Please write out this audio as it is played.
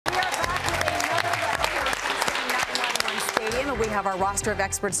have our roster of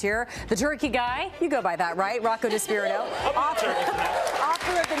experts here. The turkey guy, you go by that, right? Rocco DiSpirito, author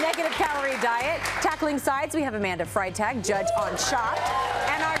of the Negative Calorie Diet. Tackling sides, we have Amanda Freitag, judge on Chopped.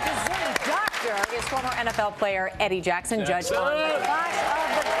 And our dessert doctor is former NFL player Eddie Jackson, judge on the Clash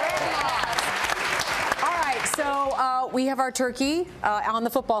of the Grandmas. All right, so we have our turkey on the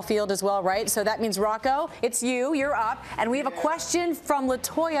football field as well, right? So that means, Rocco, it's you. You're up. And we have a question from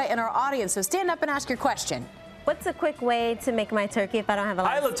LaToya in our audience. So stand up and ask your question. What's a quick way to make my turkey if I don't have a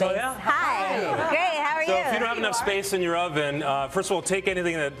lot of space? Hi, LaToya. Hi. Great, how are you? So if you don't have enough space in your oven, first of all, take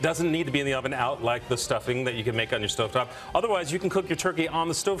anything that doesn't need to be in the oven out, like the stuffing that you can make on your stovetop. Otherwise, you can cook your turkey on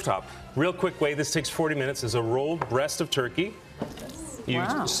the stovetop. Real quick way, this takes 40 minutes, is a rolled breast of turkey. You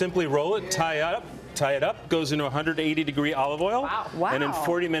simply roll it, tie it up, goes into 180-degree olive oil. Wow. And in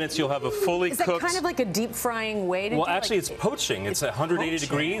 40 minutes, you'll have a fully cooked... Is that kind of like a deep frying way to do it? Well, actually, it's poaching. It's 180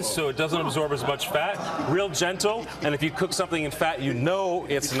 degrees, so it doesn't absorb as much fat. Real gentle. And if you cook something in fat, you know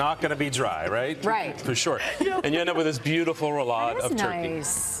it's not going to be dry, right? Right. For sure. And you end up with this beautiful roulade of turkey.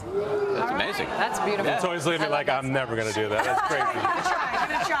 Nice. That's amazing. That's beautiful. It's always looking at me like I'm never going to do that. That's crazy. I'm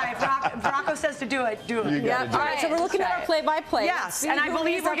going to try. If Rocco says to do it, do it. Yeah. All right, so we're looking at our play-by-play. Yes, and I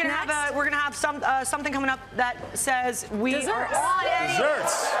believe we're going to have something coming up that says we are on Eddie.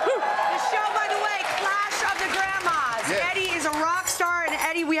 Desserts. The show, by the way, Clash of the Grandmas. Yes. Eddie is a rock star, and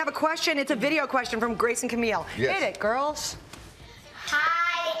Eddie, we have a question. It's a video question from Grace and Camille. Yes. Hit it, girls.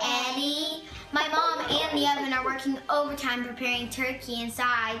 Hi, Eddie. My mom and the oven are working overtime preparing turkey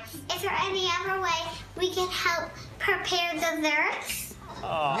inside. Is there any other way we can help prepare desserts?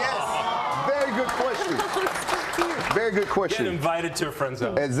 Yes. Very good question. Very good question. Get invited to a friend's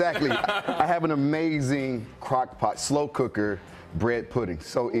house. Exactly. I have an amazing crock pot, slow cooker bread pudding.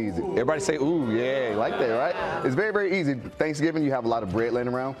 So easy. Everybody say, ooh, yeah, like that, right? It's very, very easy. Thanksgiving, you have a lot of bread laying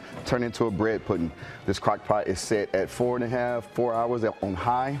around, turn into a bread pudding. This crock pot is set at 4 hours on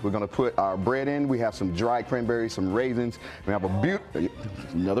high. We're gonna put our bread in. We have some dried cranberries, some raisins. We have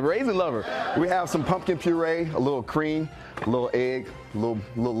another raisin lover. We have some pumpkin puree, a little cream, a little egg, a little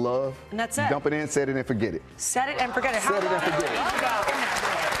love. And that's it. Dump it in, set it and forget it. Set it and forget it. Set it and forget it. 4.5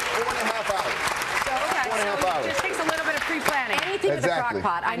 hours. So it just takes a little bit of pre-planning. Anything in the crock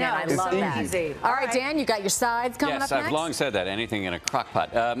pot. I know. I love that. Easy. All right, Dan, you got your sides coming up next? Yes, I've long said that. Anything in a crock pot.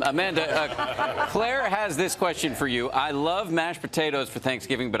 Amanda, Claire has this question for you. I love mashed potatoes for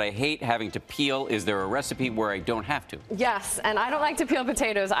Thanksgiving, but I hate having to peel. Is there a recipe where I don't have to? Yes, and I don't like to peel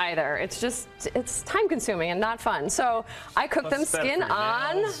potatoes either. It's time consuming and not fun. So I cook them skin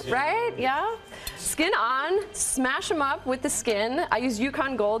on, right? Yeah. Skin on, smash them up with the skin. I use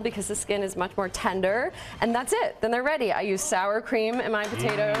Yukon Gold because the skin is much more tender, and that's it. Then they're ready. I use sour cream in my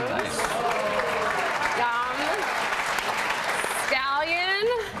potatoes. Yum.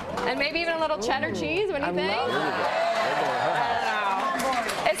 Scallion, and maybe even a little cheddar cheese. What do you think? I don't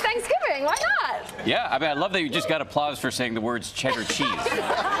know. It's Thanksgiving. Why not? Yeah, I mean, I love that you just got applause for saying the words cheddar cheese.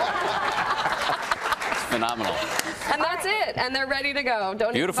 It's phenomenal. And that's it. And they're ready to go.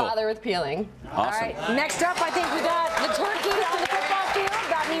 Don't even bother with peeling. Awesome. All right, next up, I think we got the turkey on the football field.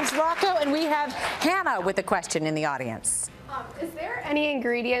 That means Rocco, and we have Hannah with a question in the audience. Is there any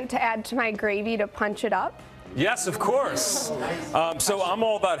ingredient to add to my gravy to punch it up? Yes, of course. So I'm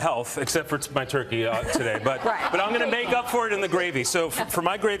all about health, except for my turkey today. But I'm going to make up for it in the gravy. So for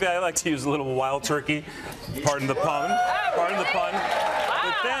my gravy, I like to use a little wild turkey. Pardon the pun. Pardon the pun.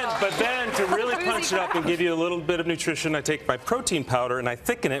 But then to really punch it up and give you a little bit of nutrition, I take my protein powder and I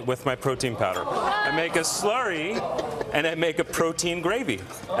thicken it with my protein powder. I make a slurry and I make a protein gravy.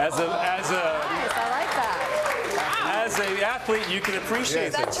 As an athlete, you can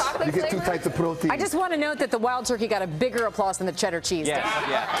appreciate it. You get 2 types of protein. I just want to note that the wild turkey got a bigger applause than the cheddar cheese. Yeah,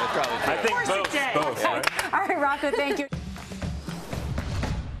 that's probably true. I think both, right? All right, Rocco, thank you.